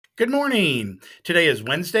Good morning. Today is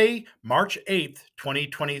Wednesday, March 8th,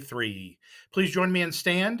 2023. Please join me and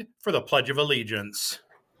stand for the Pledge of Allegiance.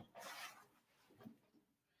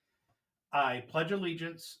 I pledge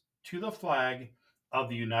allegiance to the flag of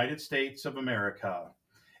the United States of America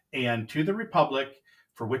and to the republic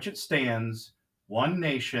for which it stands, one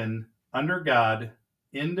nation, under God,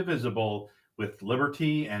 indivisible, with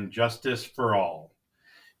liberty and justice for all.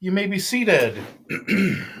 You may be seated.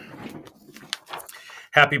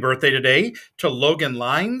 Happy birthday today to Logan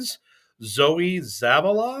Lines, Zoe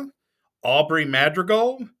Zavala, Aubrey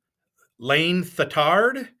Madrigal, Lane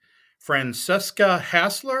Thetard, Francesca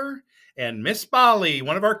Hassler, and Miss Bali,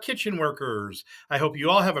 one of our kitchen workers. I hope you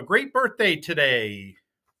all have a great birthday today.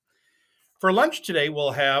 For lunch today,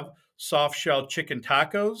 we'll have soft-shell chicken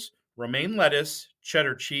tacos, romaine lettuce,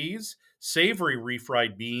 cheddar cheese, savory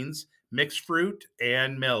refried beans, mixed fruit,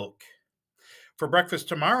 and milk. For breakfast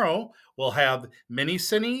tomorrow, we'll have mini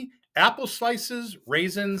cinny, apple slices,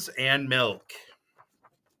 raisins, and milk.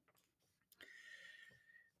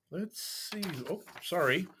 Let's see. Oh,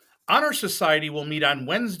 sorry. Honor Society will meet on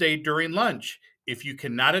Wednesday during lunch. If you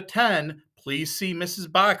cannot attend, please see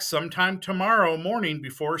Mrs. Box sometime tomorrow morning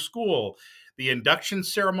before school. The induction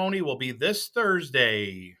ceremony will be this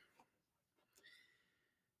Thursday.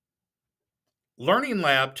 Learning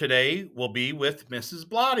Lab today will be with Mrs.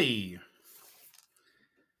 Blotty.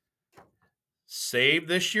 Save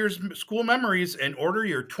this year's school memories and order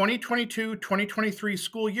your 2022-2023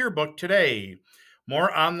 school yearbook today.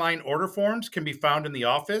 More online order forms can be found in the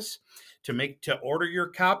office. To order your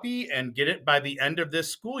copy and get it by the end of this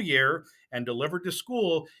school year and delivered to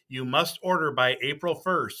school, you must order by April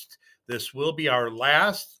 1st. This will be our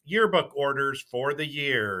last yearbook orders for the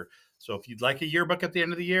year. So if you'd like a yearbook at the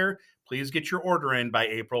end of the year, please get your order in by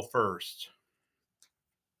April 1st.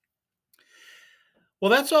 Well,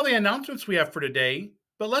 that's all the announcements we have for today,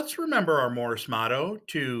 but let's remember our Morse motto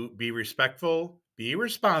to be respectful, be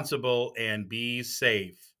responsible, and be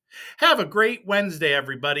safe. Have a great Wednesday,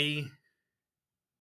 everybody.